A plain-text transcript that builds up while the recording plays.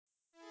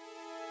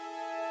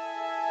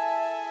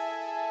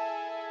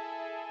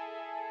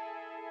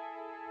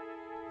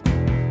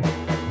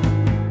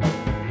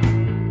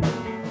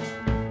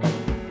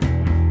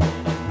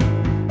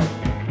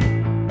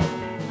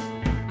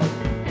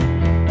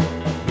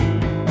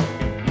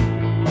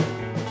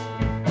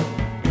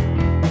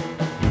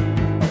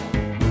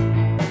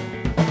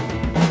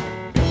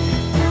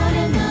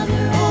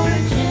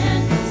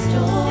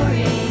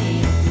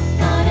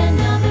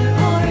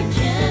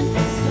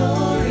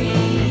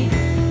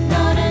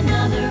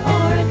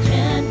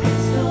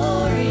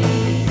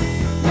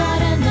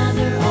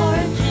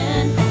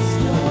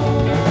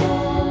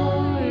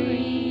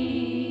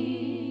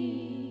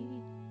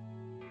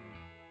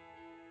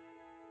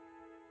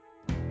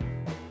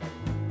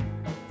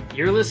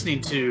You're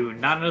listening to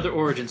Not Another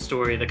Origin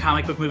Story, the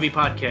comic book movie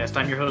podcast.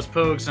 I'm your host,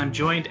 Pogues, and I'm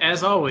joined,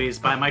 as always,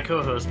 by my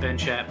co-host, Ben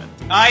Chapman.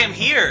 I am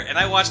here, and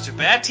I watched a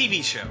bad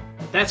TV show.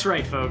 That's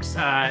right, folks.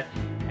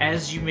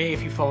 As you may,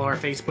 if you follow our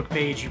Facebook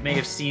page, you may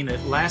have seen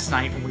that last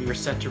night when we were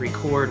set to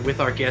record with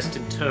our guest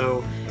in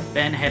tow,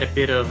 Ben had a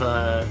bit of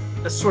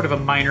a sort of a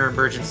minor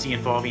emergency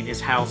involving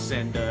his house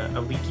and a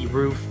leaky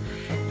roof.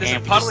 There's a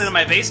puddle in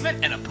my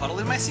basement and a puddle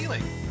in my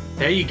ceiling.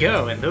 There you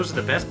go, and those are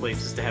the best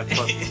places to have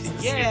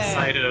puddles. Yeah.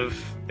 Inside of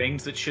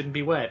things that shouldn't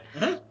be wet.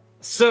 Mm-hmm.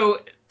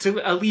 So,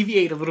 to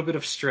alleviate a little bit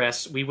of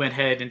stress, we went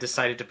ahead and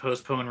decided to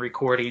postpone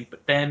recording,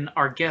 but then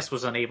our guest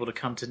was unable to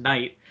come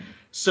tonight.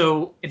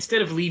 So,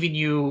 instead of leaving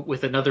you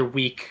with another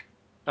week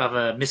of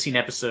a missing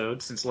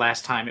episode, since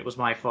last time it was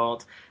my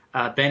fault,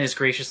 Ben has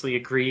graciously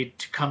agreed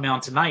to come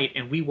on tonight,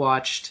 and we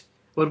watched...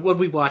 What did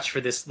we watch for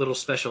this little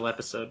special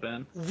episode,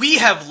 Ben? We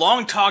have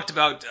long talked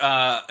about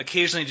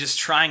occasionally just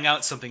trying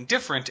out something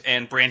different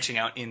and branching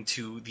out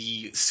into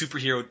the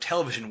superhero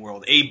television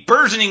world. A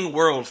burgeoning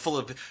world full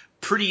of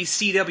pretty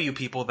CW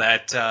people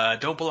that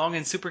don't belong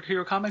in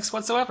superhero comics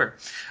whatsoever.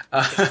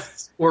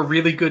 Or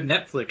really good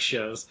Netflix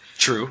shows.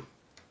 True.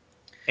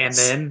 And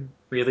then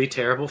really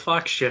terrible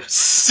Fox shows.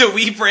 So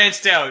we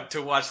branched out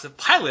to watch the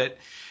pilot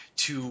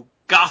to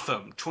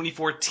Gotham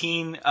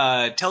 2014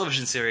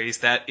 television series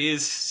that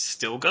is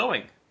still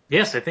going.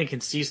 Yes, I think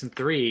in season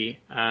 3.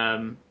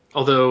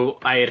 Although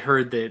I had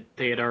heard that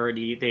they had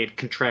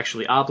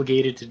contractually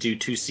obligated to do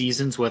 2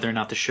 seasons, whether or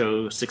not the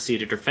show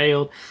succeeded or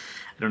failed.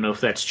 I don't know if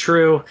that's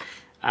true.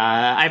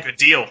 Good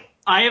deal.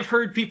 I have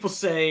heard people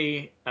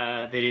say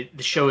that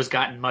the show has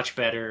gotten much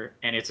better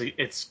and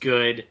it's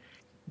good,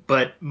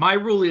 but my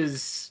rule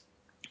is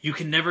you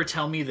can never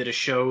tell me that a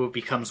show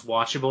becomes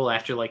watchable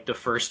after like the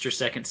first or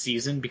second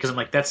season, because I'm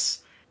like,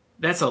 that's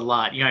a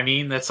lot. You know what I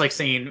mean? That's like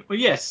saying, well,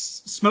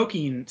 yes,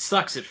 smoking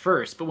sucks at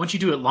first, but once you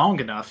do it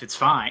long enough, it's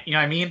fine. You know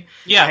what I mean?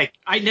 Yeah. Like,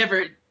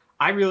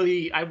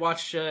 I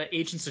watch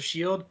Agents of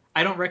S.H.I.E.L.D.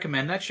 I don't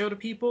recommend that show to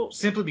people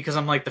simply because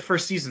I'm like, the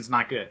first season's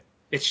not good.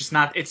 It's just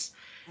not, it's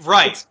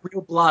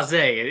real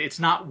blasé.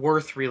 It's not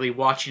worth really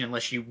watching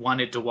unless you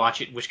wanted to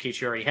watch it, in which case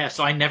you already have.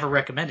 So I never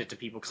recommend it to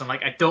people because I'm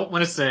like, I don't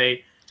want to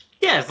say,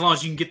 yeah, as long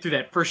as you can get through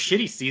that first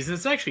shitty season,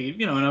 it's actually,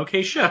 an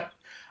okay show.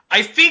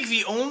 I think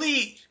the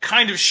only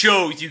kind of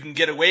shows you can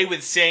get away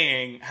with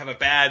saying have a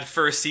bad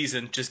first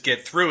season, just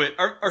get through it,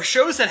 are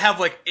shows that have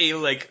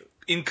a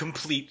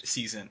incomplete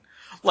season.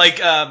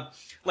 Like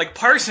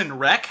Parks and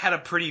Rec had a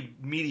pretty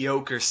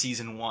mediocre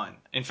season 1.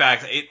 In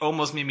fact, it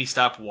almost made me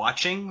stop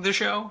watching the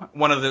show.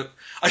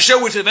 A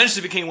show which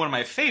eventually became one of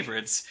my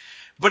favorites.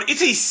 But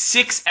it's a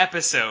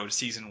 6-episode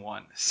season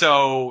 1,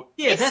 so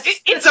yeah,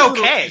 it's okay. A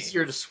little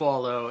easier to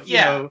swallow,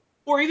 yeah. know,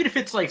 or even if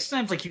it's like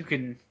sometimes like you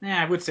can.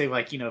 I would say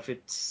if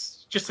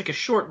it's just like a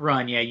short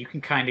run, yeah, you can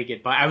kind of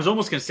get by. I was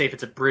almost gonna say if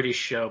it's a British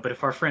show, but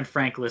if our friend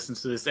Frank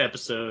listens to this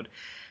episode,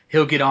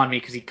 he'll get on me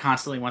because he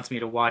constantly wants me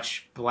to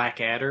watch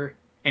Blackadder,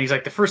 and he's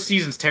like, the first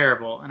season's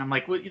terrible, and I'm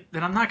like, well,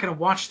 then I'm not gonna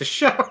watch the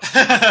show.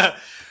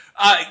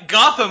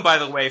 Gotham, by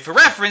the way, for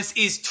reference,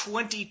 is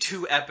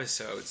 22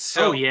 episodes.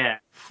 So yeah,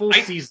 full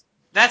season.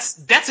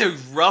 That's a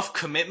rough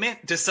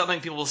commitment to something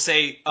people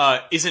say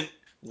isn't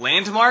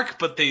landmark,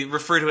 but they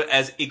refer to it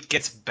as it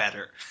gets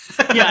better.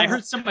 Yeah, I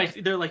heard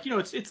somebody, they're like,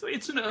 it's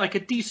like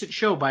a decent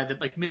show by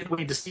the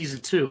midway into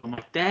season 2. I'm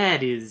like, there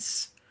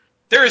is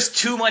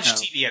too much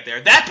TV out there.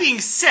 That being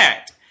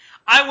said,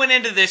 I went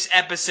into this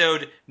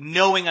episode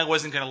knowing I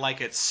wasn't going to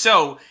like it.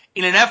 So,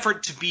 in an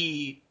effort to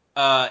be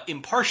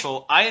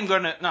impartial, I am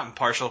going to, not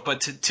impartial, but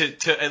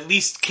to at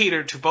least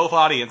cater to both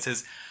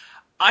audiences,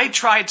 I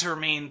tried to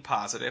remain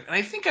positive, and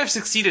I think I've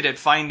succeeded at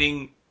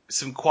finding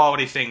some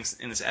quality things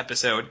in this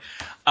episode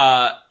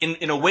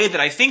in a way that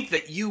I think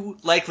that you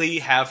likely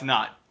have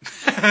not,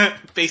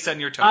 based on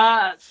your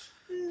tone.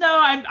 No,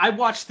 I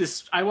watched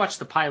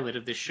the pilot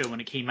of this show when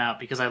it came out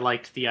because I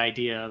liked the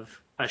idea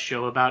of a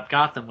show about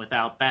Gotham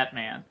without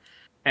Batman.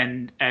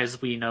 And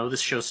as we know,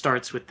 this show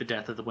starts with the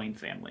death of the Wayne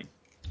family.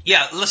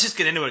 Yeah, let's just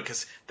get into it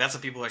because that's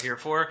what people are here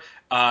for.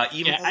 Though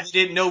they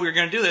didn't know we were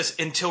going to do this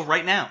until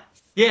right now.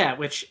 Yeah,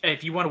 which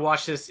if you want to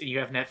watch this and you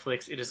have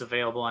Netflix, it is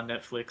available on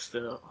Netflix.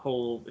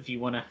 If you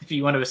want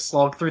to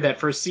slog through that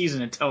first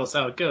season and tell us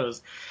how it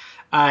goes,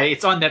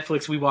 it's on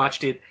Netflix. We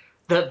watched it.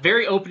 The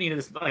very opening of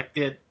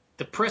this,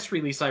 the press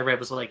release I read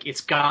was like,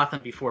 it's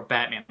Gotham before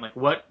Batman. Like,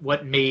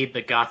 what made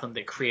the Gotham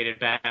that created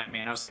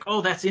Batman? I was like,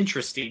 oh, that's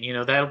interesting.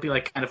 That'll be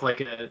like kind of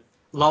like a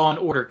Law and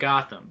Order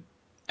Gotham.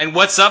 And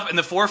what's up in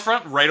the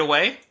forefront right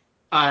away?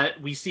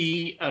 We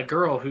see a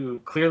girl who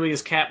clearly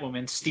is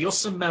Catwoman steal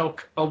some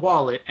milk, a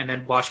wallet, and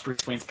then watch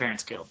Bruce Wayne's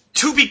parents killed.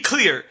 To be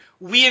clear,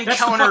 we encounter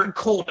That's the fucking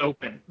cold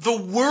open. The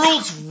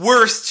world's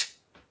worst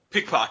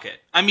pickpocket.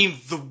 I mean,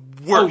 the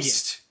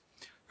worst.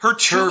 Oh, yeah. Her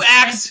 2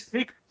 acts.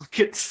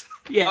 Pickpockets.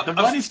 Yeah, the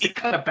one is to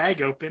cut a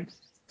bag open.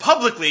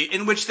 Publicly,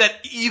 in which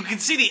that you can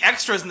see the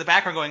extras in the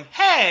background going,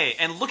 hey,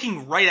 and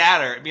looking right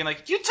at her and being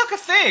like, you took a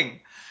thing.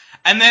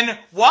 And then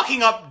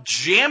walking up,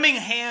 jamming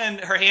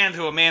her hand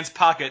to a man's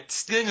pocket,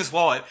 stealing his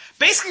wallet,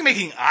 basically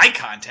making eye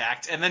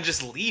contact, and then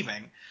just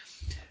leaving.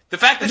 The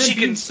fact that And then she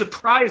being can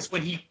surprised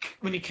when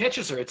he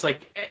catches her, it's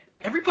like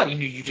everybody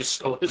knew you just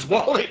stole his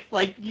wallet.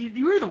 Like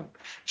you were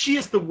she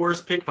is the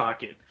worst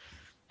pickpocket.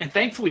 And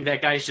thankfully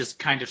that guy's just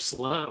kind of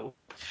slow.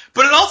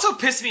 But it also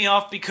pissed me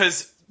off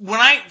because when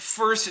I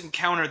first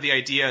encountered the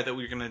idea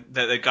that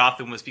that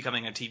Gotham was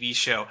becoming a TV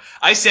show,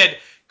 I said,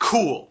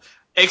 "Cool."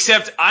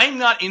 Except I'm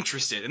not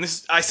interested. And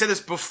I said this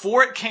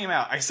before it came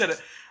out. I said,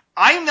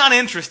 I'm not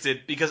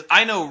interested because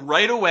I know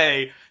right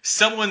away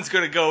someone's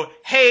going to go,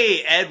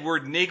 "Hey,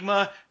 Edward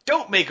Nygma,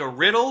 don't make a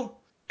riddle."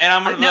 And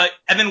I'm going to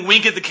and then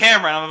wink at the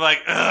camera, and I'm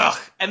like, ugh.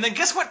 And then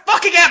guess what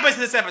fucking happens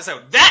in this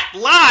episode? That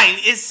line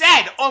is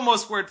said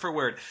almost word for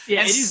word. Yeah,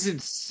 and it is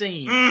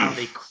insane how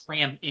they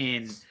cram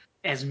in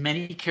as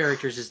many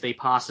characters as they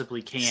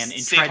possibly can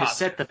and try to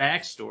set the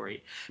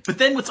backstory. But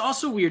then what's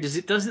also weird is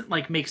it doesn't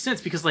make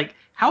sense because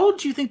how old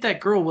do you think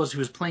that girl was who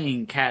was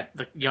playing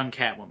the young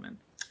Catwoman?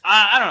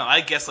 I don't know.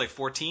 I guess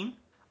 14.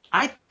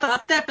 I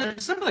thought that,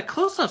 but some of the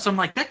close-ups, I'm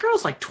like, that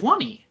girl's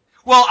 20.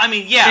 Well, I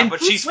mean, yeah, and but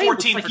Bruce she's Wayne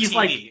 14 looks for he's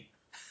TV.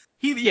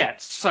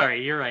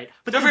 Sorry, you're right.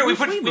 But Don't forget, Bruce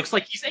Wayne looks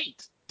like he's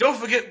 8. Don't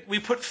forget, we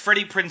put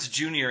Freddie Prinze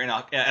Jr.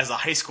 As a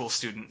high school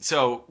student,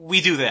 so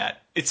we do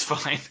that. It's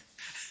fine.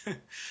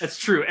 That's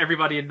true.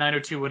 Everybody in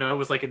 90210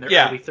 was in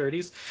their early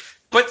 30s.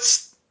 But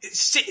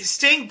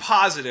staying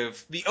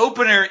positive, the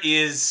opener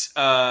is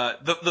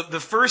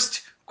the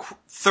first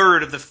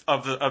third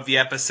of the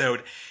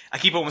episode. I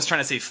keep almost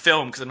trying to say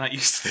film because I'm not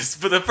used to this,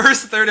 but the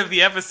first third of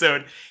the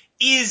episode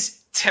is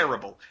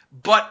terrible,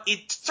 but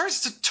it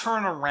starts to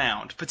turn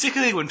around,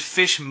 particularly when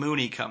Fish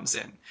Mooney comes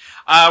in.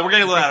 We're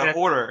getting a little out of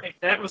order.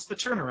 That was the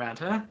turnaround,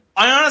 huh?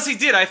 I honestly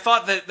did. I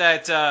thought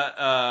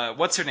that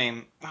what's her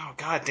name? Oh,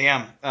 god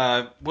damn.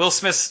 Will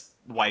Smith's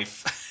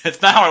wife.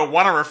 It's not how I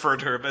want to refer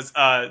to her, but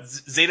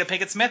Zeta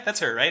Pinkett Smith.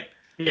 That's her, right?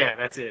 Yeah,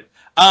 that's it.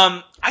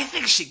 I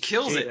think she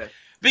kills it.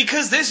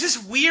 Because there's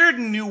this weird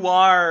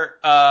noir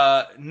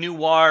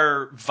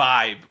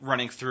vibe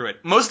running through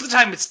it. Most of the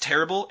time it's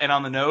terrible and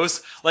on the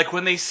nose. Like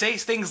when they say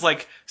things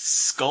like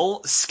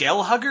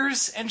scale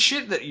huggers and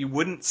shit that you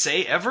wouldn't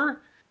say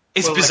ever.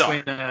 It's bizarre.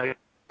 Like when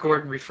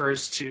Gordon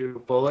refers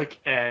to Bullock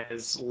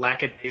as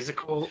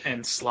lackadaisical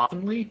and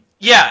slovenly.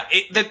 Yeah,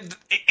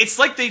 it's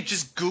like they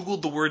just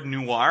Googled the word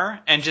noir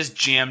and just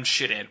jammed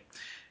shit in.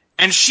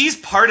 And she's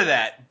part of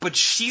that, but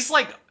she's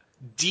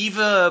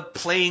diva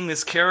playing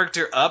this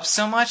character up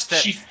so much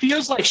that she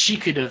feels like she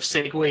could have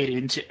segued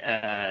into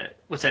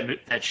what's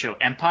that show,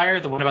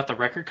 Empire, the one about the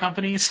record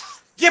companies.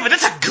 Yeah, but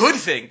that's a good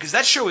thing because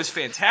that show is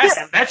fantastic.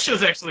 Yeah, that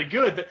show's actually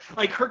good.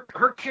 But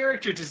her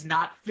character does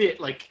not fit.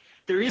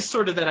 There is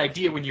sort of that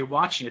idea when you're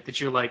watching it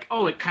that you're like,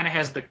 oh, it kind of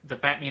has the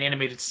Batman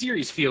animated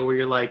series feel where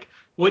you're like,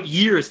 what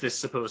year is this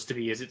supposed to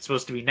be? Is it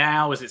supposed to be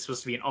now? Is it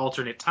supposed to be an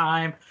alternate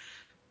time?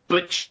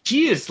 But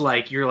she is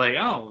you're like,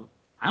 oh,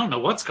 I don't know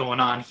what's going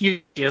on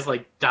here. She has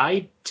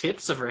dyed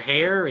tips of her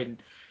hair, and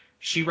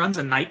she runs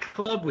a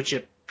nightclub which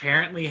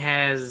apparently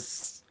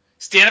has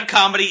stand-up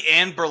comedy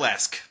and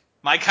burlesque.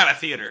 My kind of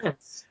theater.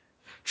 Yes.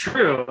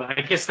 True.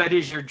 I guess that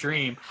is your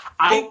dream.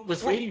 I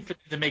was waiting for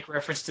them to make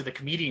reference to the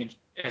comedian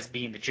as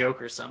being the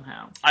Joker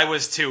somehow. I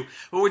was too.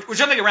 We're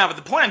jumping around, but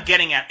the point I'm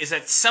getting at is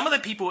that some of the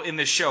people in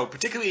this show,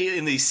 particularly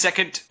in the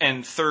second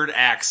and third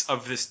acts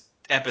of this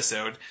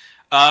episode,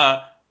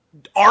 are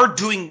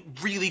doing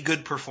really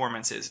good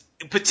performances.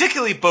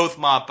 Particularly both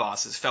mob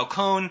bosses,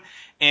 Falcone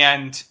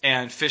and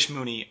Fish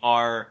Mooney,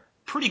 are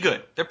pretty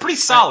good. They're pretty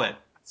solid.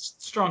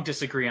 Strong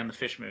disagree on the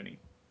Fish Mooney.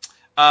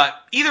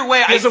 Either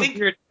way, There's a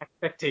weird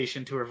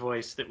expectation to her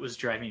voice that was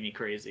driving me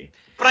crazy.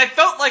 But I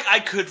felt like I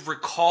could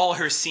recall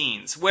her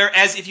scenes.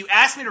 Whereas if you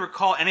ask me to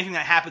recall anything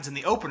that happens in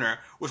the opener,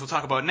 which we'll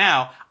talk about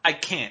now, I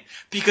can't.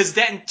 Because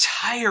that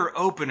entire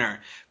opener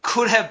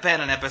could have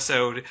been an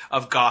episode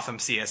of Gotham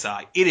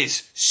CSI. It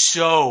is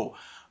so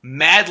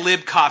Mad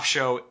Lib Cop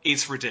Show,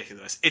 it's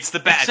ridiculous. It's the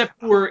bad. Except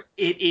for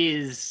it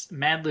is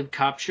Mad Lib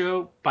Cop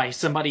Show by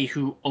somebody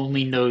who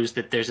only knows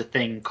that there's a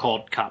thing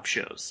called cop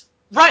shows.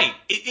 Right.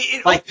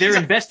 Their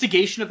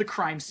investigation of the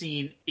crime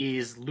scene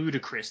is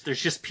ludicrous.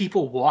 There's just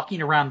people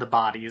walking around the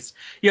bodies.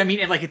 Yeah, I mean,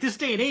 and at this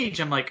day and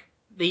age, I'm like,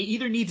 they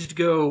either needed to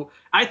go.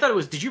 I thought it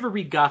was. Did you ever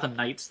read Gotham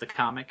Knights, the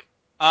comic?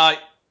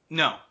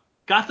 No.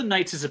 Gotham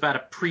Knights is about a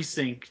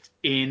precinct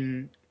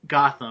in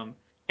Gotham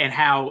and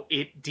how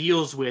it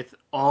deals with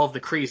all of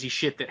the crazy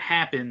shit that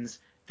happens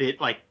that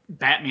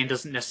Batman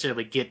doesn't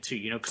necessarily get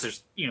to, because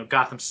there's,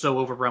 Gotham's so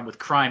overrun with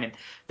crime, and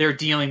they're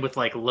dealing with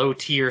low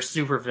tier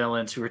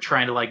supervillains who are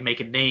trying to make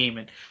a name,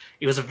 and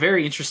it was a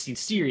very interesting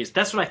series.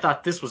 That's what I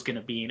thought this was going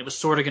to be, and it was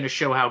sort of going to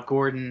show how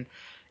Gordon,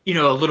 a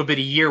little bit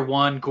of year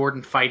one,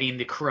 Gordon fighting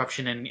the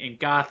corruption in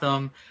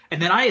Gotham, and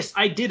then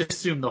I did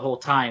assume the whole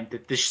time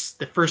that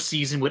the first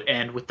season would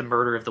end with the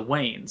murder of the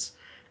Waynes,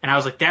 and I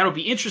was like, that'll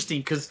be interesting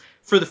because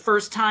for the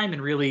first time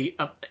in really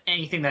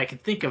anything that I can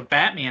think of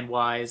Batman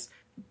wise,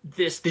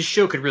 this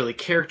show could really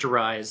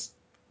characterize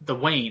the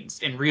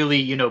Waynes and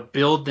really,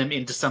 build them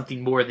into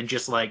something more than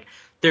just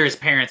they're his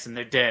parents and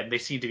they're dead. They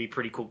seem to be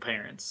pretty cool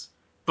parents.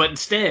 But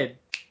instead,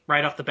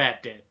 right off the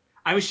bat, dead.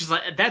 I was just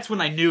like, that's when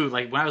I knew,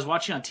 like, when I was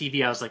watching on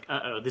TV, I was like,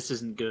 this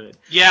isn't good.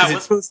 Yeah, Because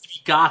it's supposed to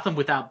be Gotham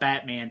without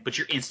Batman, but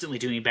you're instantly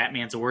doing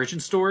Batman's origin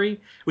story,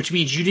 which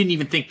means you didn't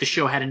even think the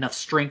show had enough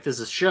strength as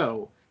a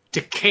show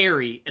to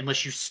carry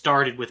unless you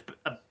started with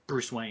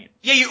Bruce Wayne.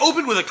 Yeah, you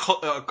open with a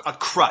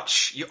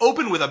crutch. You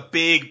open with a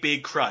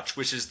big crutch,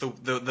 which is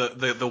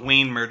the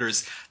Wayne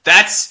murders.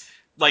 That's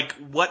like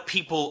what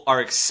people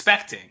are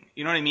expecting.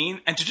 You know what I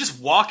mean? And to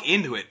just walk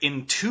into it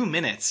in 2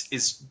 minutes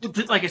is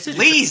like I said,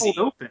 lazy. It's a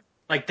cold open.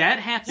 Like that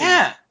happens.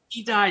 Yeah.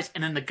 He dies,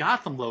 and then the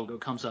Gotham logo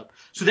comes up.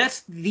 So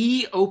that's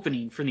the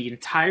opening for the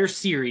entire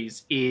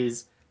series.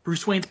 Is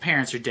Bruce Wayne's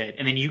parents are dead,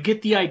 and then you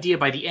get the idea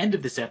by the end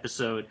of this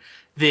episode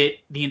that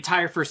the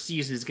entire first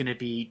season is going to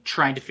be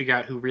trying to figure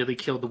out who really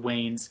killed the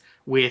Waynes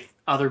with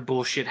other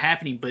bullshit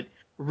happening. But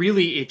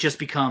really, it just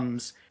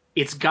becomes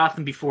it's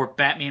Gotham before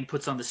Batman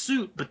puts on the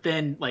suit, but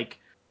then like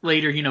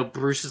later,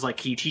 Bruce is like,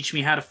 "Can you teach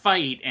me how to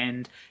fight?"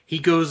 And he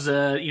goes,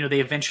 they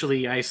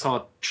eventually, I saw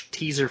a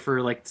teaser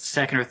for like the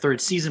second or third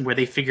season where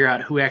they figure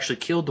out who actually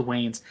killed the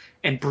Waynes,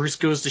 and Bruce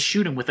goes to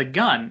shoot him with a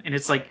gun, and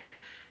it's like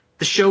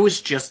the show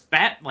is just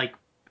like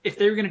if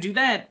they were gonna do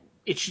that,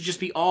 it should just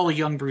be all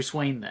young Bruce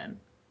Wayne then.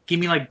 Give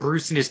me like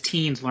Bruce in his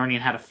teens learning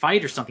how to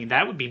fight or something.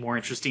 That would be more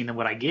interesting than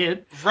what I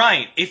get.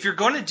 Right. If you're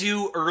going to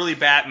do early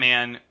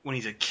Batman when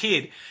he's a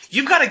kid,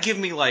 you've got to give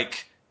me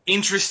like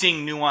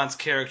interesting, nuanced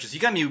characters.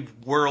 You got to do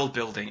world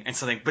building and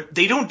something, but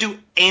they don't do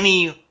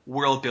any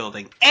world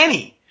building.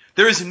 Any.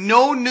 There is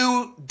no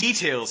new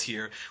details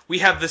here. We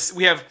have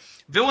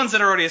villains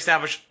that are already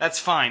established. That's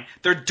fine.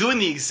 They're doing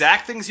the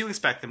exact things you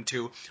expect them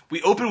to.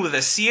 We open with a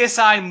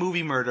CSI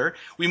movie murder.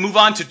 We move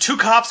on to two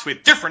cops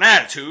with different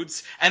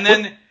attitudes, and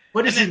then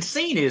what is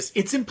insane is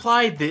it's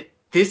implied that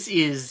this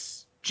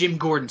is Jim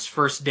Gordon's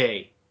first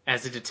day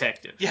as a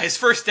detective. Yeah, his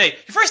first day.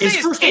 His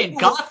first day in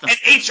Gotham.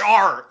 And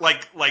HR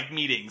like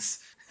meetings.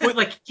 But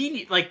like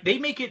they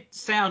make it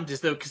sound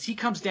as though because he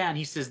comes down,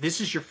 he says, "This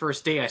is your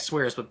first day, I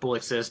swear," is what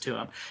Bullock says to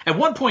him. At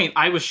one point,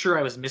 I was sure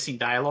I was missing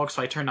dialogue,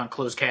 so I turned on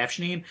closed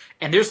captioning,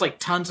 and there's like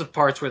tons of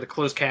parts where the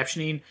closed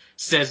captioning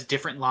says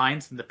different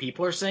lines than the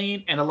people are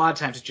saying, and a lot of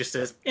times it just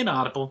says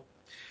inaudible.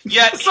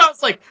 Yeah, so I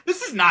was like,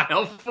 this is not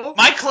helpful.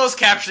 My closed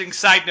captioning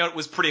side note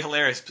was pretty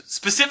hilarious.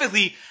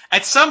 Specifically,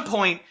 at some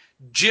point,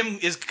 Jim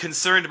is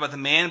concerned about the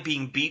man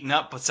being beaten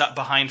up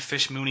behind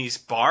Fish Mooney's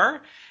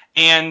bar,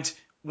 and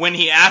when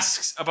he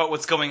asks about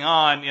what's going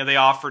on, they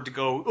offered to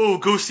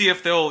go see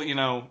if they'll,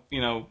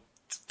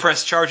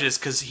 press charges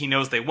because he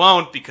knows they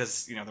won't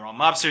because, they're all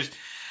mobsters.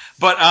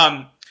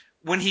 But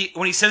when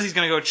he says he's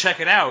going to go check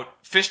it out,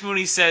 Fish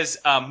Mooney says,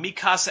 "Mi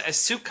casa es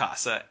su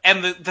casa,"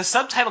 and the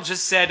subtitle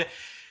just said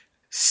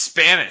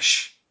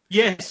Spanish.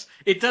 Yes,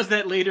 it does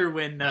that later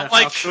when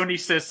Falcone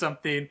says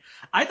something.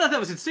 I thought that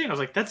was insane. I was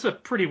like, that's a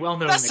pretty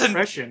well-known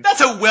expression.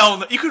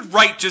 You could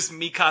write just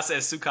 "Mi casa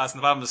es su casa" on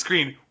the bottom of the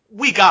screen.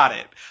 We got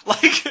it.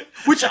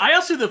 Which I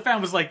also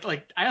found was like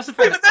I also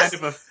found it kind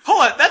of a...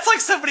 Hold on, that's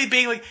like somebody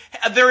being like,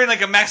 they're in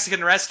like a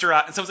Mexican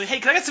restaurant and someone's like, "Hey,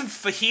 can I get some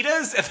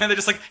fajitas?" And then they're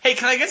just like, "Hey,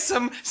 can I get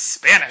some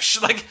Spanish?"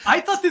 I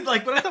thought that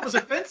what I thought was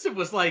offensive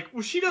was well,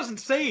 she doesn't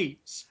say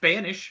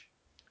Spanish.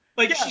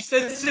 She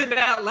says it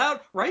out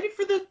loud. Write it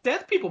for the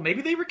deaf people.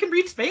 Maybe they can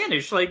read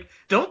Spanish.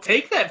 Don't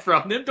take that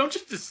from them. Don't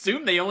just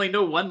assume they only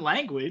know one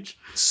language.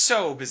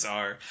 So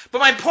bizarre. But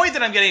my point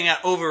that I'm getting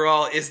at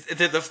overall is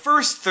that the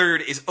first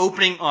third is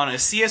opening on a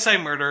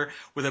CSI murder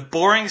with a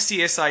boring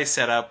CSI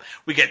setup.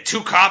 We get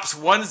two cops.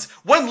 One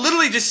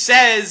literally just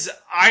says,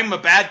 "I'm a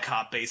bad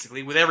cop,"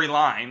 basically, with every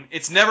line.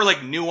 It's never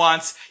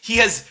nuance.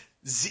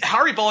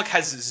 Harry Bullock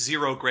has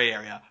zero gray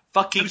area.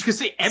 Fucking. I was gonna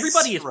say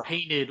everybody is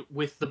painted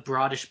with the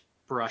broadest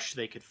brush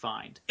they could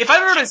find. If I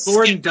were to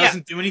Gordon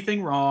doesn't do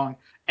anything wrong.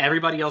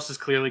 Everybody else is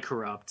clearly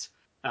corrupt.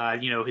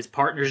 His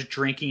partner's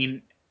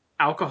drinking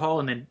alcohol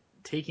and then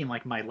taking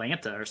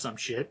Mylanta or some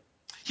shit.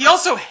 He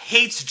also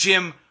hates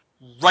Jim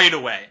right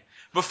away.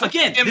 Before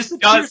Jim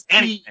does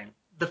anything.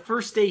 The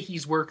first day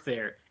he's worked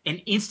there,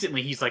 and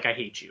instantly he's like, "I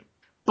hate you."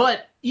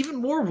 But even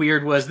more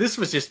weird this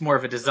was just more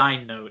of a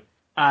design note.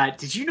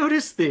 Did you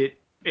notice that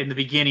in the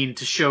beginning,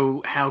 to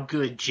show how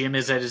good Jim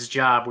is at his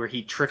job, where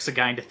he tricks a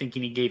guy into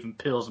thinking he gave him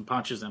pills and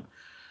punches him,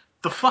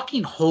 the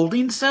fucking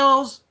holding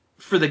cells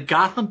for the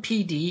Gotham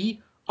PD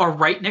are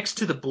right next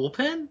to the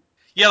bullpen?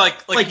 Yeah,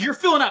 like you're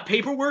filling out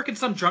paperwork and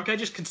some drunk guy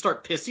just can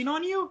start pissing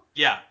on you?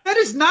 Yeah. That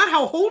is not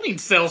how holding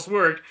cells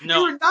work.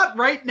 No. You are not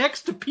right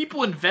next to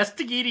people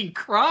investigating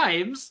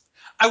crimes.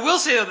 I will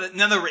say though that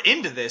now that we're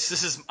into this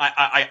is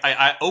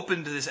I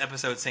opened this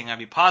episode saying I'd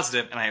be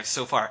positive, and I have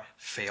so far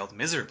failed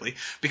miserably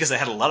because I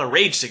had a lot of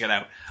rage to get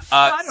out.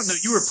 I don't know.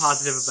 You were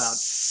positive about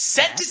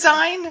set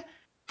design.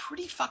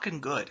 Pretty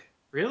fucking good.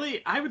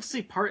 Really? I would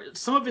say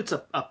some of it's a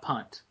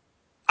punt.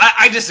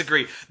 I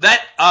disagree.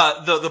 That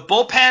the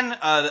bullpen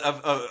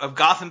of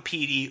Gotham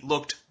PD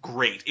looked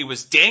great. It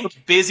was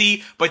dank,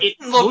 busy, but it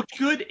looked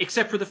good,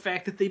 except for the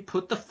fact that they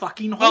put the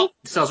fucking holding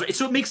cells.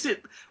 So it makes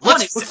it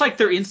one. It looks like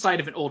they're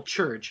inside of an old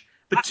church,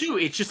 but two,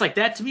 it's just like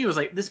that to me was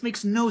like this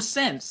makes no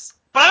sense.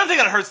 But I don't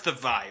think it hurts the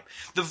vibe.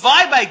 The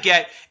vibe I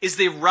get is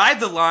they ride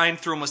the line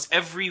through almost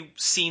every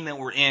scene that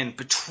we're in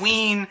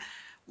between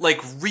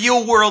like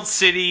real world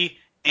city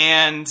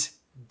and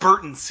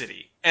Burton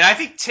City. And I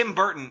think Tim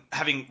Burton,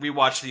 having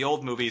rewatched the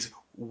old movies,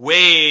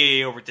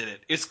 way overdid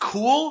it. It's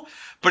cool,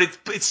 but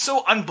it's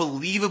so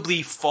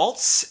unbelievably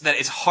false that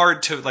it's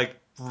hard to like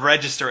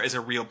register as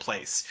a real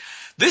place.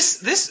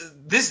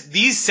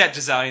 These set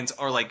designs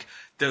are like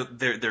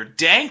they're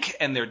dank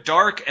and they're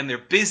dark and they're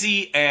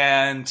busy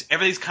and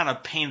everything's kind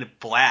of painted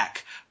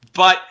black,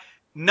 but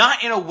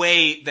not in a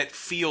way that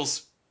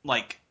feels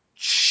like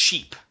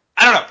cheap.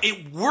 I don't know.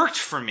 It worked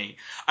for me.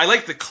 I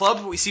like the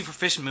club we see for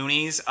Fish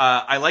Moonies.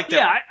 I like that.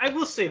 Yeah, I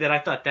will say that I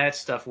thought that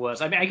stuff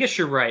was. I mean, I guess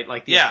you're right.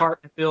 Like the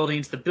apartment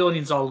buildings, the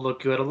buildings all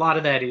look good. A lot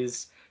of that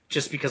is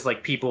just because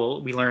like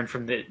we learned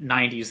from the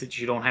 90s that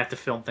you don't have to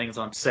film things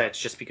on sets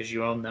just because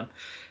you own them.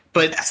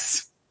 But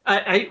Yes.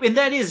 and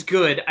that is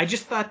good. I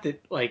just thought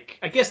that, like,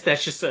 I guess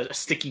that's just a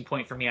sticking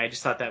point for me. I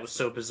just thought that was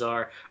so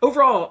bizarre.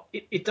 Overall,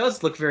 it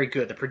does look very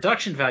good. The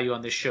production value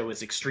on this show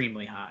is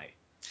extremely high.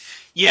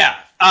 Yeah,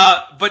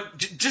 but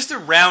just to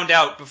round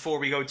out before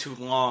we go too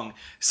long,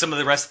 some of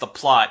the rest of the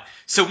plot.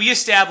 So we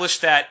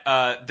established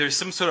that there's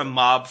some sort of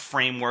mob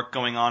framework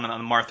going on the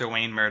Martha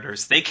Wayne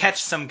murders. They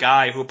catch some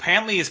guy who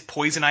apparently is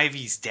Poison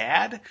Ivy's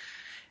dad.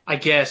 I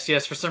guess,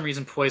 yes. For some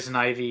reason, Poison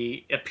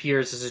Ivy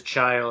appears as a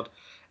child,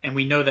 and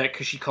we know that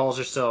because she calls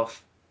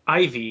herself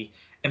Ivy,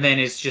 and then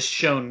is just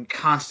shown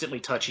constantly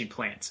touching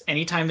plants.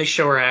 Anytime they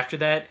show her after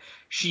that,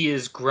 she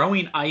is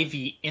growing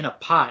ivy in a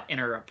pot in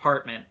her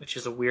apartment, which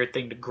is a weird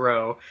thing to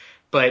grow,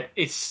 but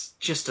it's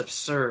just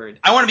absurd.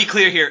 I want to be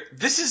clear here.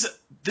 This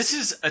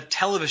is a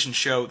television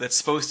show that's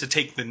supposed to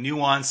take the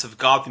nuance of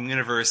Gotham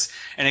Universe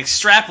and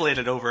extrapolate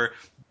it over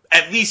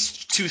at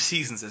least 2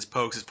 seasons, as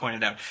Pogues has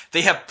pointed out.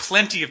 They have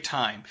plenty of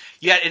time.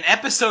 Yet in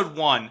episode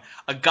 1,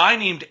 a guy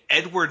named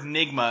Edward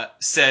Nygma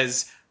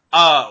says,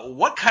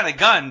 what kind of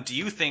gun do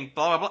you think,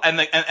 blah, blah, blah,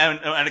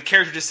 and a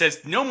character just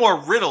says, no more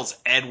riddles,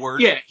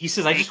 Edward. Yeah, he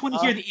says, I just want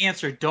to hear the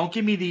answer, don't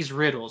give me these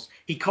riddles.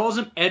 He calls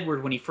him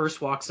Edward when he first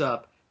walks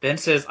up, then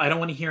says, I don't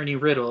want to hear any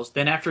riddles.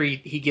 Then after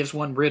he gives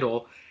one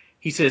riddle,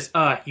 he says,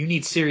 you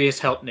need serious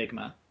help,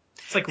 Nygma.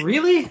 It's like,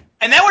 really?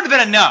 And that would have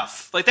been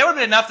enough. Like, that would have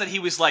been enough that he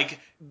was like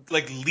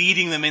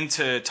leading them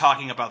into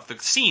talking about the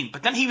scene.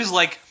 But then he was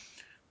like,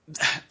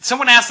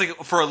 someone asked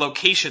like for a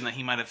location that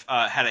he might have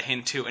had a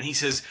hint to, and he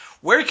says,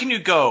 "Where can you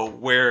go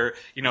where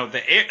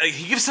the air?" Like,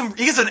 he gives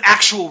an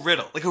actual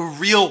riddle, like a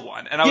real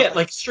one, and I was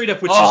like straight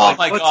up, which oh is like,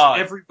 my what's God.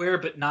 everywhere,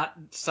 but not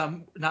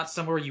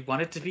somewhere you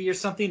want it to be or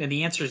something, and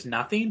the answer is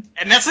nothing.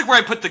 And that's like where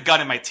I put the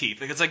gun in my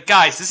teeth. Like, it's like,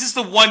 guys, this is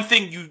the one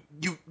thing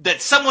you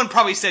that someone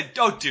probably said,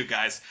 don't do,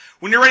 guys.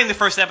 When you're writing the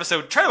first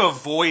episode, try to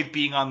avoid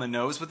being on the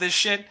nose with this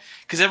shit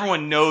because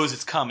everyone knows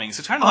it's coming.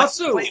 So try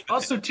to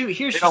also too.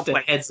 Here's just a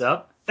heads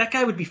up. That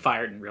guy would be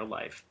fired in real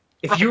life.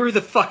 If you were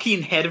the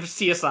fucking head of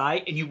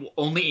CSI and you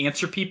only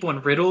answer people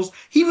in riddles,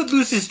 he would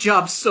lose his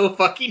job so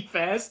fucking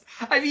fast.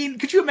 I mean,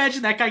 could you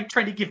imagine that guy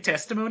trying to give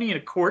testimony in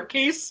a court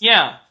case?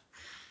 Yeah.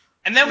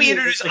 And then we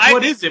introduce like, Ivy.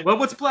 What is it?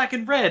 What's black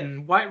and red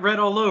and white, red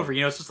all over?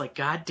 It's just like,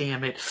 God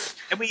damn it.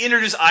 And we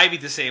introduce Ivy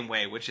the same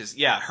way, which is,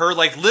 her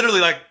like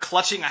literally like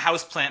clutching a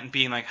houseplant and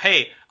being like,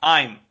 hey,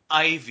 I'm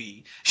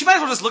Ivy. She might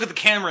as well just look at the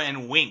camera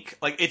and wink.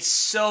 Like, it's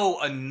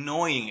so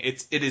annoying.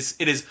 It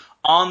is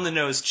on the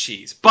nose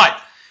cheese. But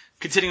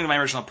continuing to my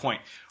original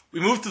point,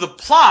 we move through the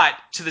plot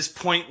to this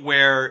point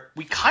where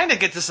we kind of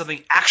get to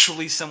something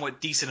actually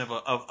somewhat decent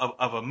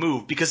of a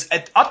move. Because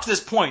up to this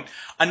point,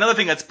 another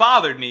thing that's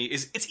bothered me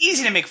is it's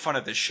easy to make fun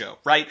of this show,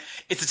 right?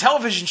 It's a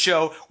television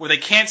show where they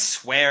can't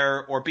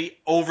swear or be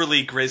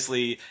overly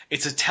grisly.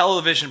 It's a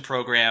television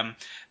program.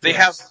 They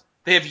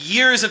have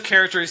years of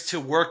characters to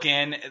work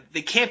in.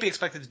 They can't be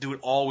expected to do it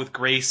all with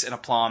grace and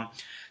aplomb.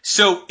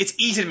 So it's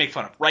easy to make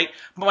fun of, right?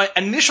 But my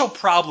initial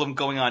problem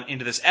going on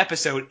into this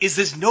episode is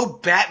there's no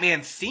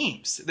Batman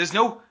themes. There's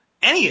no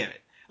any of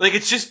it. Like,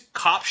 it's just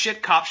cop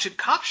shit, cop shit,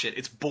 cop shit.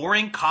 It's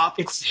boring cop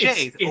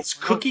shit. It's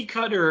cookie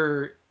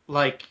cutter.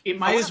 Like, it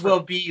might as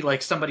well be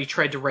like somebody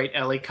tried to write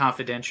LA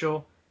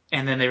Confidential,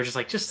 and then they were just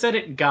like, just set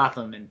it in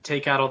Gotham and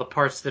take out all the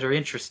parts that are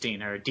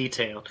interesting or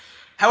detailed.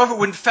 However,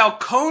 when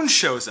Falcone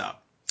shows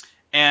up,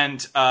 and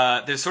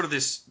there's sort of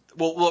this,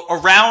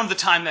 around the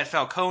time that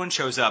Falcone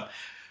shows up,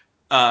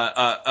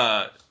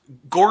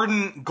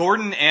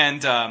 Gordon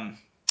and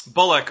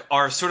Bullock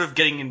are sort of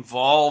getting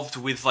involved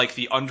with like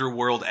the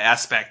underworld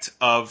aspect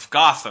of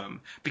Gotham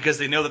because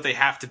they know that they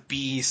have to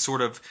be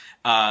sort of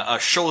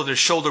shoulder to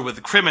shoulder with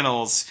the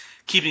criminals,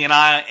 keeping an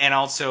eye and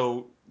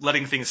also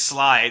letting things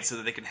slide so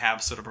that they can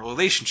have sort of a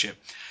relationship.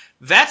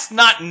 That's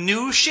not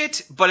new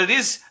shit, but it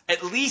is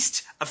at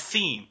least a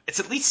theme. It's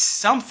at least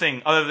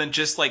something other than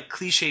just like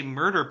cliche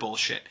murder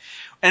bullshit.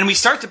 And we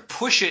start to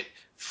push it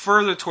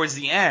further towards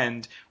the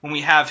end when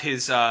we have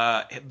his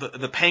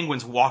the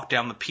Penguins walk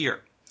down the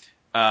pier.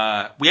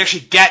 We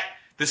actually get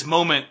this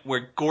moment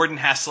where Gordon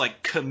has to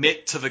like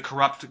commit to the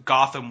corrupt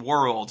Gotham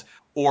world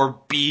or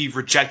be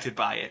rejected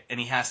by it, and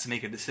he has to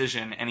make a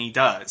decision, and he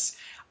does.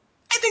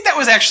 I think that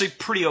was actually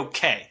pretty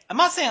okay. I'm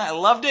not saying I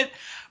loved it,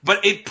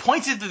 but it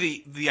pointed to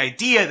the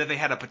idea that they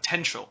had a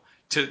potential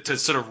to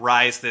sort of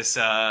rise this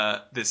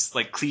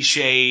like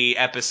cliche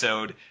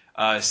episode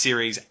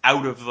series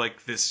out of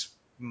like this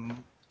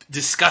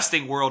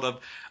disgusting world of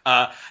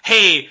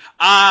hey,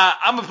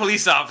 I'm a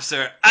police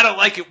officer. I don't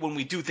like it when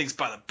we do things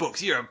by the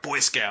books. You're a Boy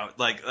Scout.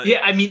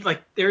 Yeah, I mean,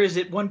 like, there is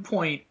at one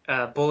point,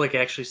 Bullock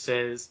actually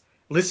says,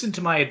 listen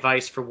to my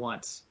advice for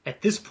once.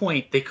 At this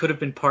point, they could have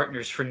been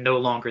partners for no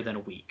longer than a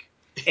week.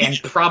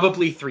 And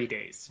probably 3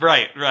 days.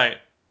 Right.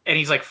 And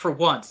he's like, for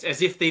once,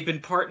 as if they've been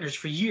partners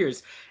for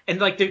years. And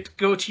like, they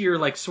go to your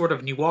like sort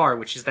of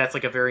noir, that's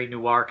like a very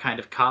noir kind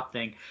of cop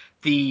thing.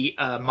 The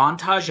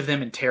montage of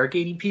them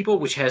interrogating people,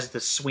 which has the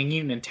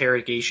swinging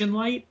interrogation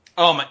light.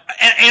 Oh my!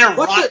 And a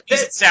rock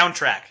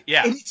soundtrack.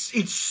 Yeah, and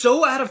it's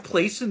so out of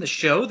place in the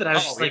show that I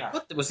was like, yeah.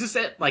 what was this?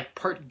 Like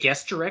part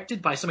guest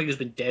directed by somebody who's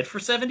been dead for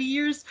 70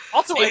 years?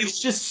 Also, it's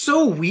just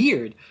so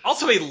weird.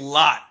 Also, a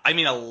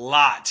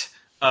lot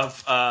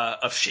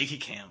of shaky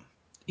cam.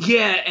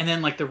 Yeah, and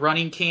then like the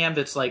running cam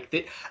that's like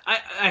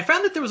I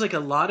found that there was like a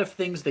lot of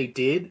things they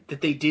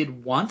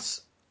did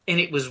once, and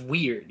it was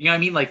weird. You know what I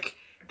mean? Like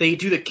they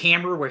do the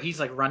camera where he's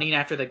like running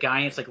after the guy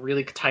and it's like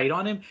really tight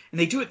on him, and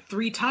they do it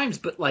 3 times,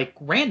 but like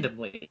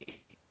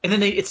randomly, and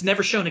then it's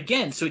never shown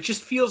again. So it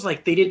just feels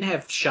like they didn't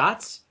have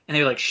shots, and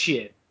they're like,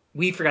 shit,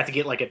 we forgot to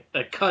get like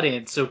a cut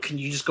in. So can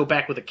you just go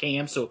back with a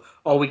cam so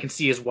all we can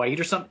see is white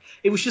or something?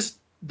 It was just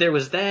there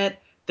was the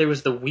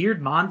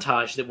weird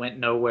montage that went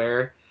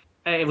nowhere.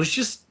 It was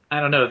just, I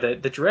don't know, the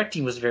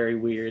directing was very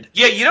weird.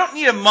 Yeah, you don't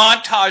need a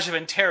montage of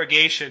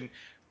interrogation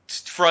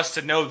for us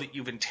to know that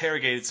you've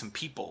interrogated some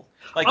people.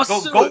 Like,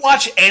 also, go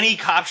watch any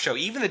cop show.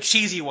 Even the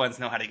cheesy ones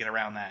know how to get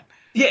around that.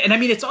 Yeah, and I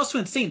mean, it's also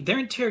insane. They're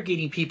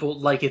interrogating people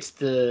like it's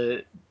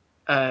the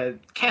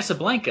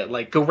Casablanca.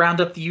 Like, go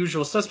round up the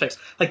usual suspects.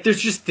 Like,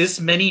 there's just this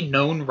many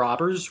known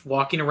robbers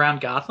walking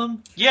around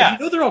Gotham. Yeah. You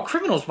know they're all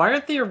criminals. Why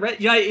aren't they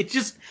arrested? Yeah, it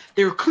just,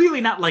 they're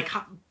clearly not, like,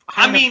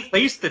 a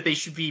place that they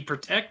should be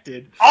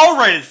protected. I'll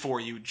write it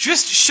for you.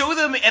 Just show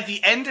them at the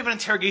end of an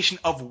interrogation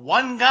of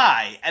one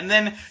guy, and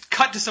then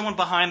cut to someone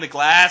behind the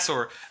glass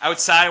or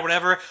outside or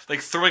whatever,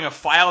 like throwing a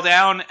file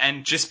down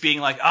and just being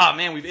like, "Oh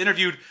man, we've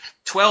interviewed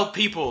 12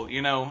 people,"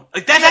 you know,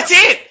 like that. That's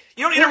it.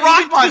 You don't need a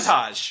rock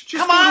montage.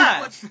 Come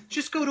on.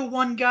 Just go to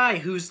one guy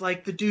who's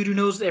like the dude who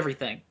knows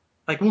everything.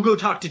 Like, we'll go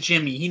talk to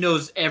Jimmy. He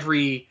knows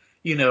every,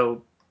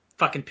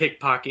 fucking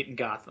pickpocket in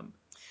Gotham.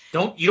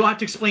 You don't have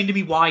to explain to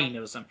me why he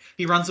knows him.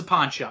 He runs a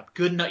pawn shop.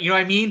 Good enough. You know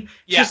what I mean?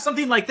 Yeah. Just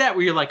something like that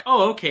where you're like,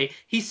 oh, okay.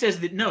 He says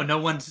that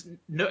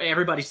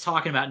everybody's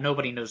talking about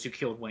nobody knows who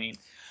killed Wayne.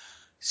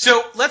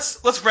 So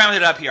let's round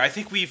it up here. I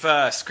think we've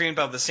screamed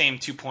about the same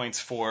 2 points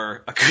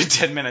for a good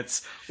 10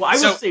 minutes. Well, I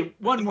will say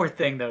one more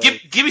thing though.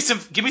 Give me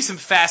some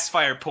fast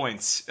fire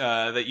points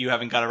that you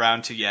haven't got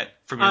around to yet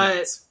from your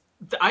notes.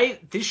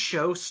 This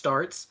show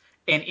starts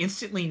and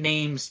instantly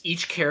names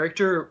each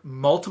character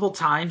multiple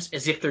times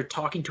as if they're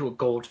talking to a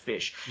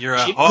goldfish.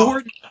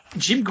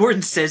 Jim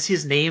Gordon says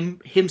his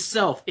name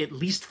himself at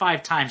least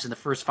 5 times in the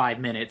first 5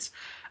 minutes.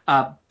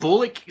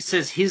 Bullock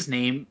says his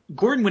name.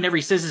 Gordon, whenever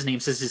he says his name,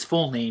 says his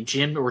full name,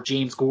 Jim or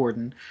James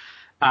Gordon.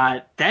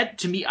 That,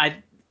 to me,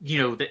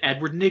 the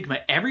Edward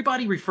Nygma,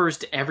 everybody refers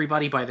to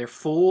everybody by their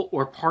full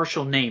or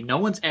partial name. No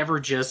one's ever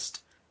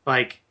just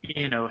like,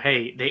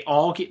 hey, they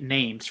all get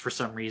names for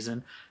some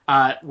reason.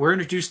 We're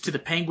introduced to the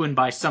Penguin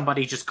by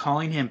somebody just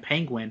calling him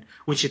Penguin,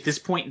 which at this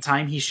point in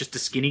time, he's just a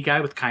skinny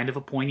guy with kind of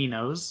a pointy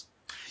nose.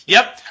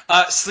 Yep.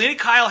 Selena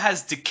Kyle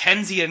has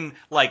Dickensian,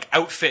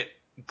 outfit,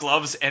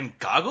 gloves, and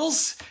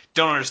goggles?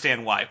 Don't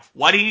understand why.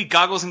 Why do you need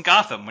goggles in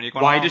Gotham when you're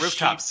going on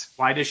rooftops?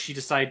 Why does she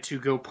decide to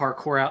go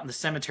parkour out in the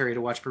cemetery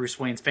to watch Bruce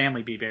Wayne's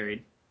family be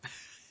buried?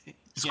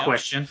 It's a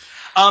question.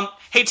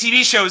 Hey,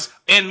 TV shows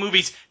and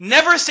movies,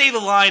 never say the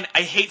line,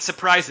 "I hate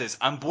surprises."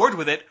 I'm bored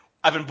with it.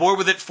 I've been bored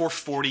with it for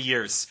 40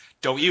 years.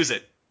 Don't use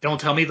it. Don't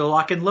tell me the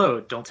lock and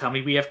load. Don't tell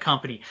me we have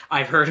company.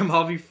 I've heard them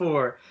all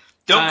before.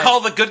 Don't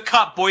call the good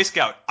cop Boy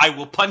Scout. I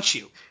will punch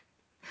you.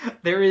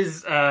 There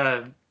is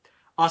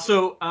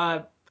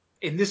also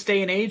in this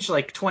day and age,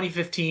 like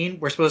 2015,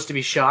 we're supposed to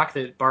be shocked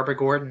that Barbara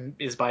Gordon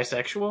is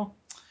bisexual.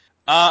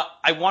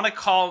 I want to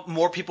call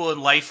more people in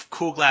life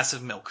cool glass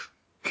of milk.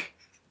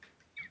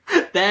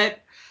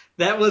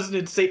 That was an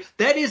insane.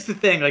 That is the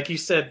thing. Like you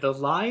said, the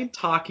line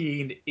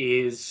talking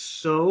is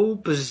so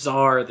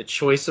bizarre, the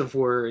choice of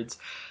words.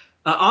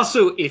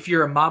 Also, if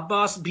you're a mob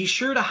boss, be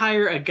sure to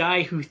hire a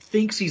guy who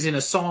thinks he's in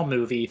a Saw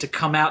movie to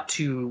come out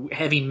to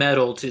heavy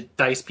metal to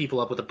dice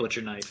people up with a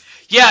butcher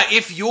knife. Yeah,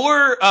 if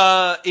you're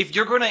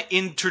going to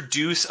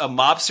introduce a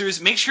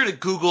mobsters, make sure to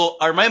Google,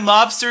 are my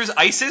mobsters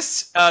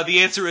ISIS?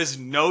 The answer is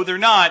no, they're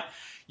not.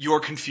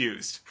 You're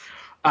confused.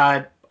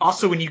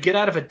 Also, when you get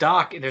out of a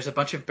dock and there's a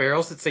bunch of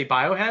barrels that say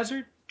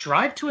biohazard,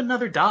 drive to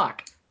another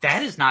dock.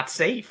 That is not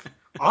safe.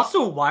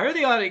 Also, why are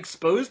they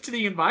exposed to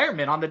the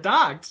environment on the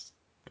docks?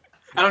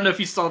 I don't know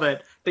if you saw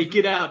that They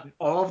get out, and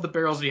all of the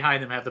barrels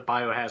behind them have the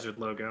Biohazard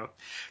logo.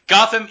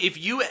 Gotham, if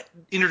you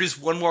introduce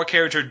one more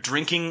character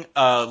drinking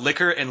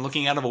liquor and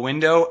looking out of a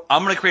window,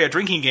 I'm going to create a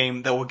drinking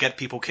game that will get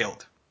people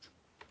killed.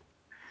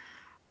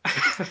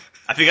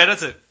 I think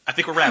that's it. I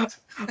think we're wrapped.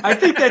 I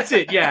think that's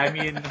it. Yeah, I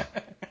mean,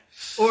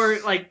 or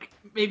like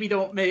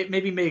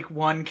maybe make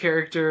one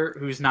character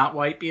who's not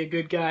white be a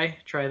good guy.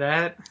 Try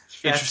that.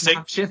 That's Interesting.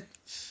 an option.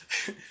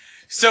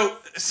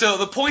 So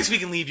the points we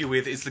can leave you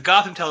with is the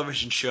Gotham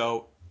television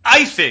show,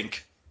 I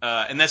think,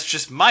 and that's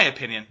just my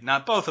opinion,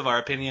 not both of our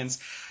opinions,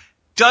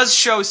 does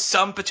show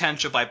some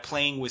potential by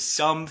playing with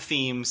some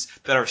themes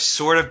that are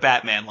sort of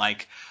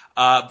Batman-like,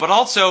 but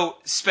also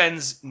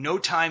spends no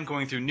time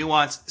going through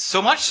nuance,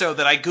 so much so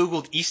that I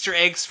Googled Easter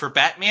eggs for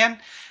Batman,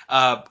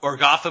 or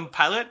Gotham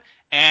pilot,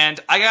 and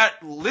I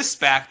got lists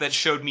back that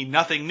showed me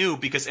nothing new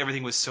because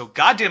everything was so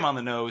goddamn on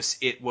the nose,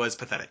 it was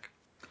pathetic.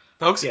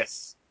 Folks?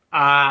 Yes.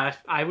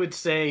 I would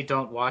say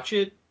don't watch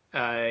it.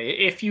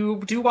 If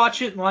you do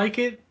watch it and like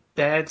it,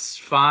 that's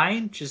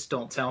fine. Just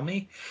don't tell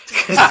me,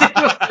 because it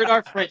will hurt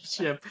our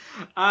friendship.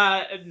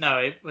 No,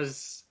 it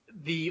was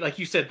like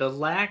you said, the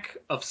lack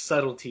of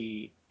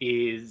subtlety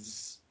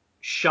is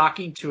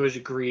shocking to a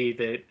degree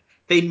that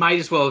they might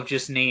as well have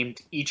just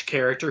named each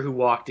character who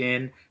walked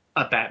in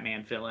a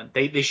Batman villain.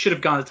 They should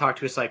have gone to talk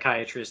to a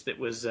psychiatrist that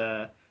was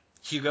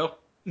Hugo?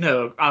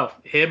 no,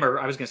 him, or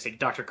I was going to say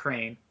Dr.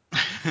 Crane.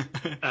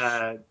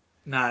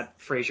 Not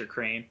Fraser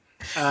Crane.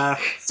 So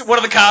one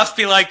of the cops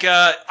be like,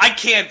 I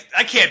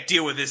can't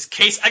deal with this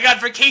case. I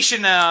got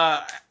vacation.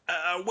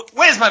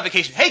 Where's my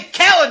vacation? Hey,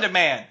 Calendar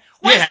Man,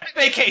 where's my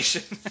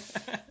vacation?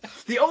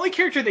 The only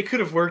character they could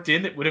have worked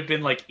in that would have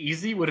been like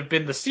easy would have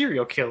been the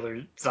serial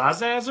killer,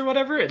 Zazaz or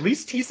whatever. At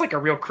least he's like a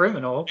real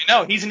criminal.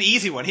 No, he's an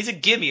easy one. He's a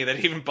gimme that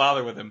didn't even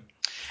bother with him.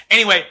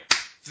 Anyway,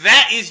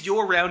 that is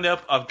your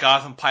roundup of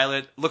Gotham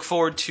Pilot. Look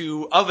forward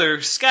to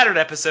other scattered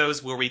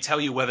episodes where we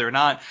tell you whether or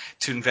not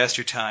to invest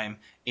your time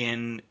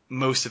in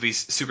most of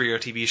these superhero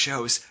TV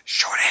shows.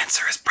 Short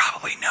answer is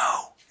probably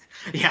no.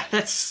 Yeah,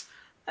 that's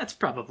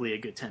probably a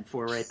good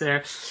 10-4 right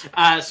there.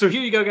 So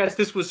here you go, guys.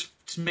 This was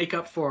to make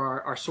up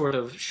for our sort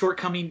of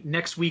shortcoming.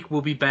 Next week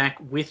we'll be back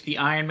with the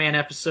Iron Man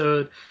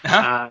episode.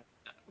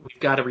 We've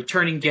got a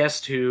returning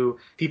guest who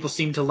people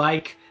seem to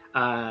like.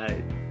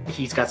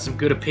 He's got some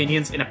good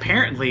opinions, and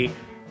apparently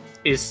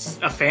is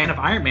a fan of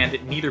Iron Man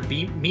that neither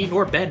me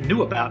nor Ben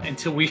knew about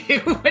until we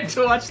went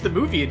to watch the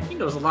movie, and he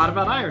knows a lot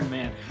about Iron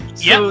Man.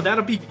 So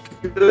that'll be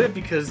good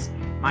because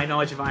my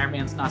knowledge of Iron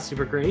Man's not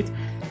super great.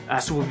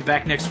 So we'll be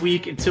back next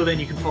week. Until then,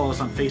 you can follow us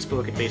on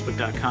Facebook at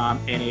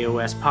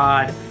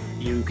facebook.com/NAOSpod.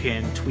 You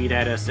can tweet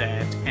at us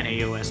at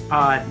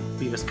NAOSpod.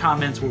 Leave us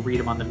comments. We'll read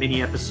them on the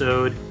mini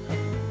episode.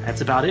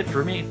 That's about it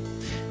for me.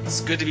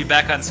 It's good to be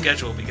back on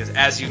schedule because,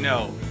 as you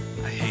know,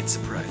 I hate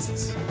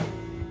surprises.